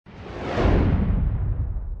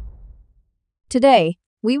Today,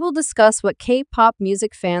 we will discuss what K-pop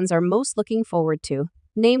music fans are most looking forward to,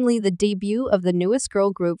 namely the debut of the newest girl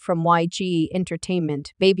group from YG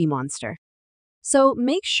Entertainment, Babymonster. So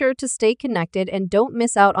make sure to stay connected and don't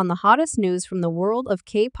miss out on the hottest news from the world of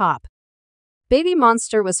K-pop.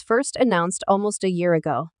 Babymonster was first announced almost a year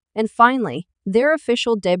ago, and finally, their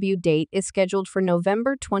official debut date is scheduled for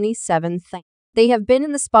November 27th. They have been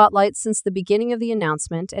in the spotlight since the beginning of the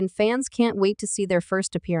announcement, and fans can't wait to see their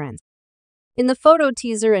first appearance. In the photo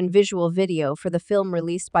teaser and visual video for the film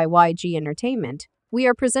released by YG Entertainment, we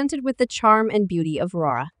are presented with the charm and beauty of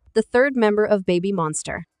Rora, the third member of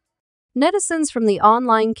Babymonster. Netizens from the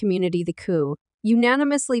online community Theqoo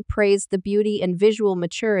unanimously praised the beauty and visual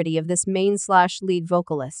maturity of this main/lead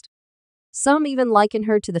vocalist. Some even liken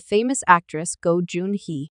her to the famous actress Go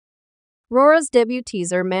Joon-hee. Rora's debut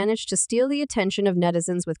teaser managed to steal the attention of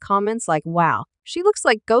netizens with comments like, "Wow, she looks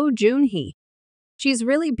like Go Joon-hee. She's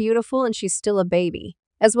really beautiful and she's still a baby,"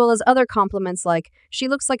 as well as other compliments like, "She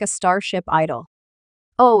looks like a Starship idol.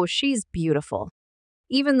 Oh, she's beautiful."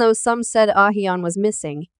 Even though some said Ahyun was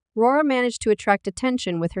missing, Rora managed to attract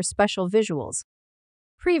attention with her special visuals.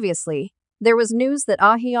 Previously, there was news that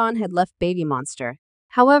Ahyun had left Babymonster.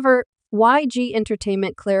 However, YG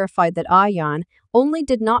Entertainment clarified that Ahyun only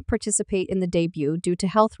did not participate in the debut due to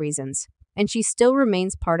health reasons, and she still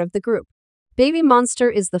remains part of the group.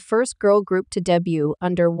 Babymonster is the first girl group to debut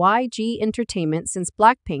under YG Entertainment since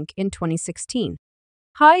Blackpink in 2016.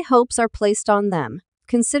 High hopes are placed on them,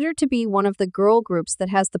 considered to be one of the girl groups that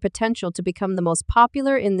has the potential to become the most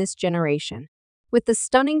popular in this generation. With the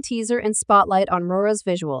stunning teaser and spotlight on Rora's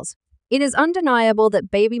visuals, it is undeniable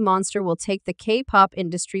that Babymonster will take the K-pop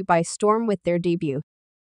industry by storm with their debut.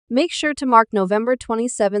 Make sure to mark November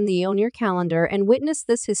 27th on your calendar and witness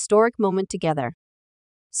this historic moment together.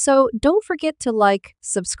 So don't forget to like,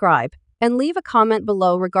 subscribe, and leave a comment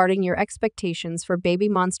below regarding your expectations for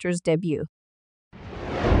Babymonster's debut.